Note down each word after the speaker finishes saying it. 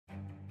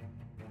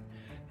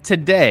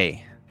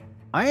Today,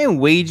 I am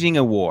waging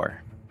a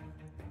war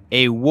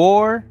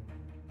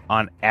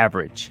on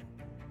average.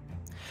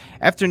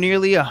 After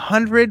nearly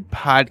 100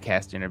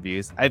 podcast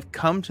interviews, I've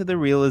come to the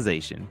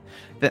realization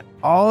that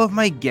all of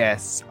my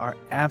guests are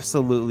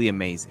absolutely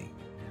amazing,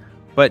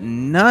 but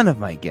none of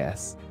my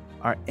guests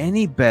are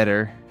any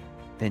better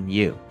than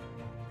you.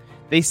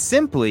 They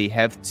simply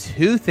have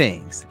two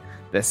things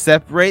that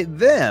separate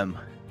them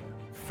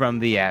from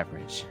the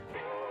average.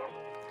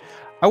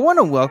 I want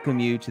to welcome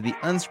you to the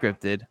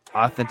Unscripted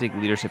Authentic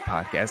Leadership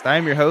Podcast. I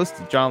am your host,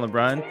 John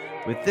LeBrun,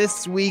 with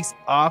this week's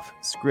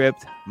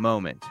off-script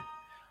moment.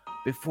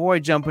 Before I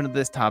jump into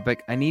this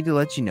topic, I need to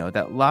let you know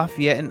that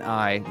Lafayette and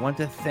I want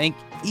to thank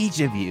each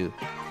of you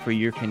for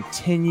your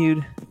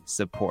continued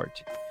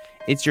support.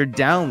 It's your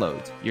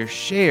downloads, your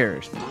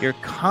shares, your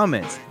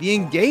comments, the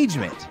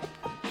engagement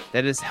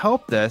that has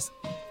helped us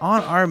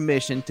on our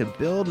mission to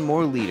build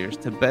more leaders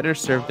to better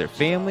serve their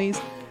families,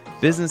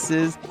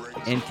 businesses,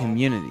 and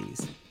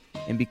communities.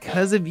 And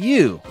because of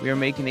you, we are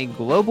making a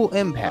global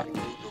impact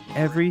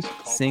every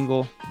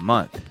single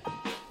month.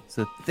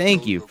 So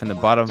thank you from the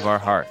bottom of our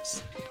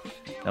hearts.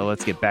 Now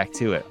let's get back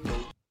to it.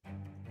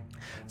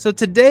 So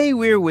today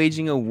we are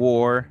waging a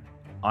war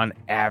on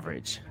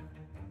average.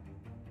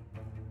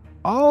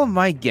 All of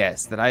my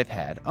guests that I've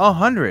had,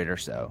 100 or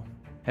so,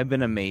 have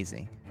been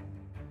amazing,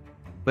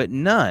 but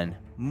none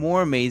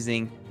more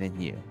amazing than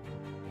you.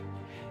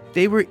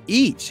 They were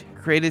each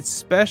created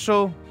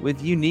special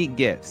with unique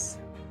gifts,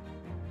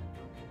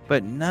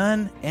 but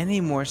none any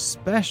more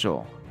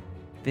special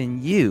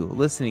than you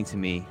listening to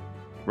me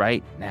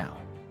right now.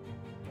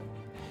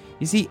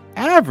 You see,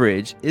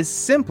 average is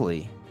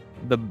simply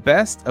the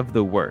best of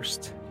the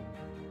worst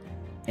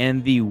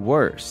and the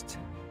worst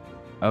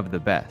of the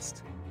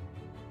best.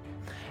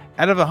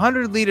 Out of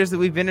 100 leaders that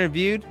we've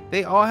interviewed,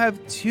 they all have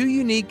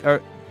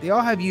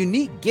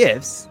unique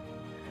gifts,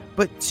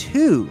 but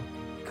two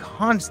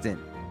constant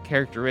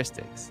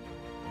characteristics.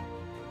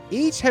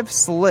 Each have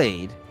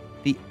slayed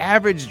the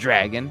average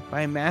dragon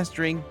by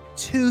mastering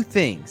two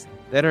things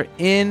that are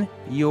in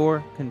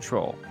your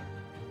control: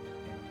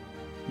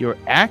 your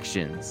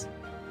actions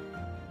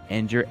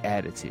and your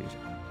attitude.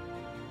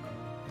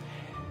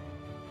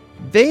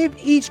 They've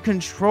each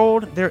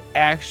controlled their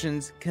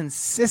actions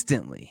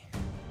consistently.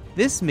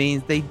 This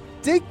means they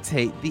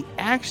dictate the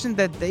action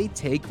that they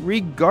take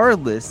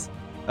regardless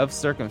of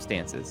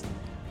circumstances,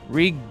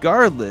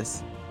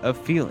 regardless of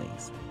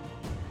feelings.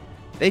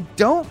 They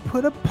don't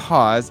put a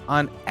pause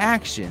on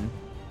action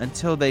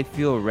until they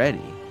feel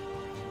ready.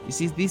 You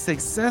see, these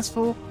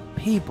successful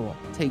people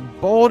take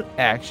bold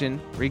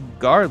action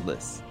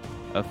regardless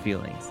of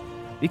feelings,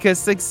 because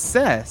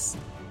success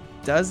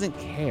doesn't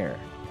care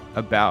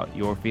about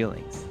your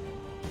feelings.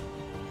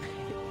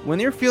 When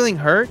you're feeling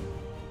hurt,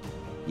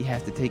 you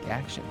have to take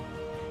action.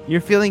 You're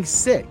feeling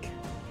sick,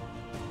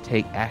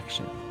 take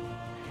action.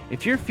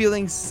 If you're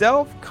feeling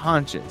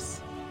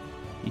self-conscious,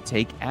 you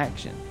take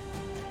action.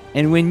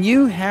 And when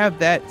you have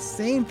that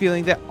same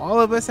feeling that all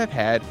of us have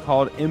had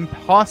called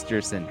imposter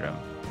syndrome,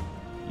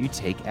 you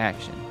take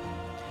action.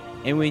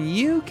 And when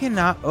you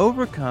cannot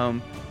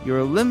overcome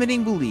your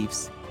limiting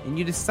beliefs and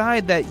you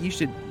decide that you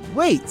should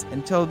wait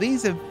until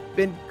these have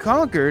been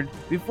conquered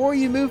before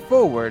you move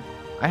forward,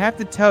 I have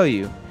to tell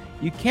you,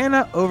 you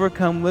cannot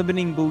overcome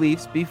limiting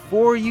beliefs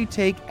before you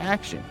take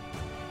action.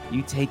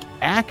 You take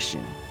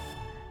action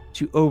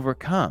to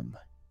overcome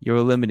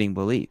your limiting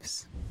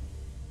beliefs.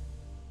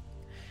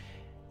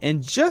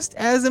 And just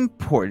as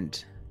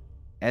important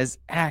as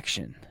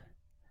action,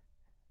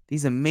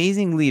 these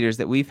amazing leaders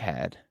that we've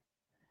had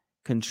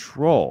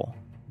control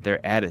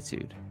their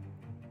attitude.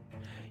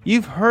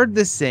 You've heard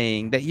the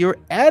saying that your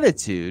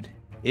attitude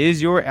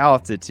is your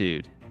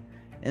altitude.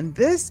 And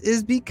this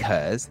is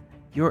because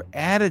your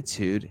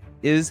attitude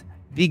is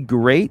the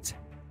great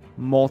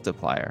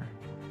multiplier.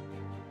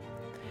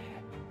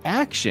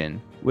 Action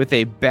with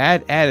a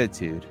bad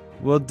attitude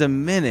will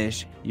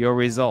diminish your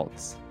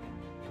results.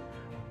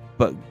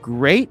 But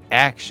great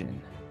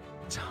action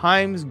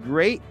times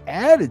great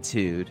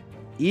attitude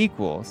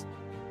equals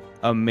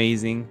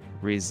amazing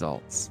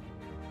results.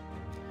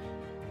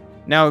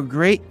 Now, a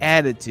great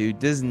attitude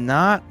does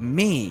not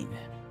mean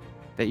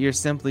that you're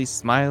simply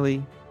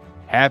smiley,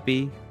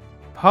 happy,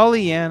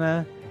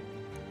 Pollyanna,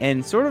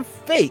 and sort of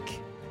fake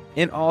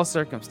in all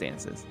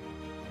circumstances.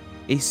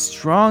 A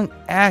strong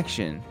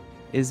attitude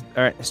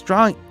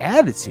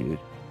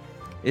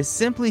is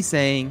simply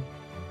saying,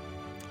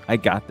 I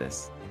got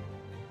this.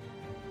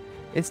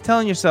 It's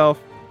telling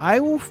yourself, I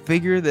will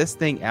figure this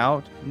thing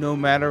out no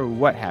matter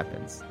what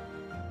happens.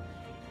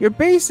 You're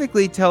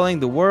basically telling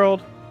the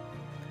world,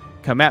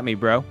 come at me,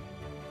 bro.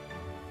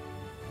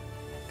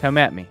 Come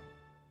at me.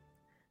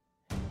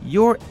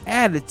 Your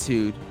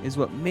attitude is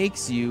what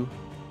makes you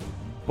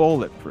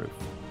bulletproof.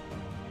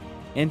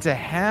 And to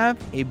have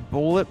a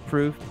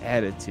bulletproof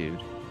attitude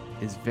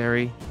is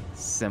very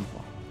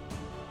simple.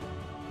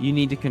 You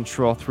need to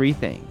control three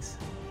things: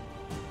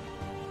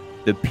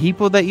 the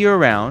people that you're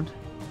around,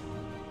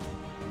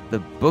 the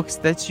books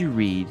that you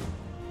read,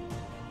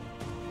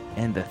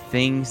 and the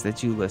things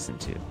that you listen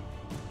to.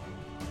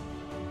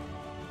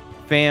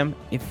 Fam,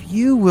 if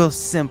you will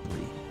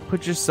simply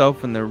put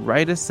yourself in the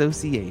right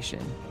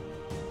association,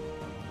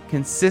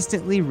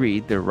 consistently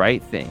read the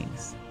right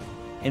things,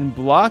 and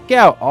block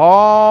out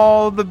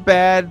all the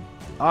bad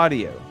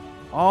audio,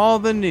 all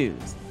the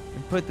news,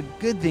 and put the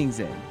good things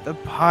in, the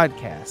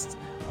podcasts,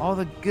 all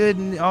the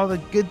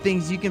good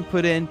things you can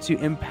put in to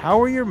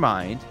empower your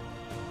mind,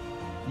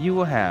 you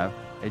will have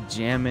a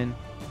jammin'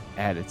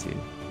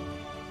 attitude.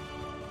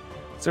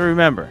 So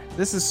remember,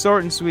 this is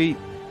short and sweet.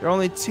 There are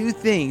only two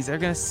things that are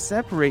going to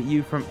separate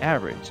you from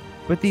average.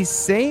 But these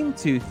same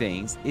two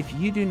things, if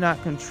you do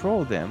not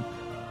control them,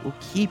 will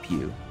keep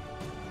you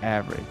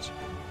average.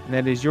 And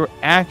that is your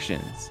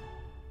actions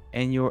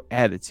and your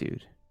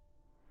attitude.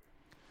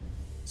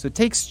 So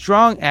take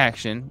strong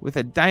action with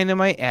a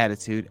dynamite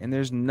attitude, and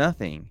there's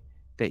nothing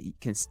that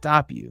can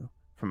stop you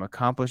from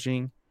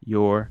accomplishing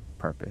your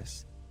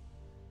purpose.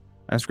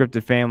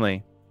 Unscripted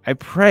family, I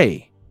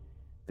pray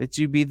that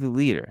you be the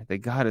leader that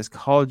God has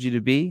called you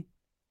to be.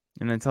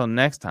 And until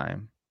next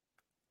time,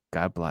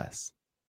 God bless.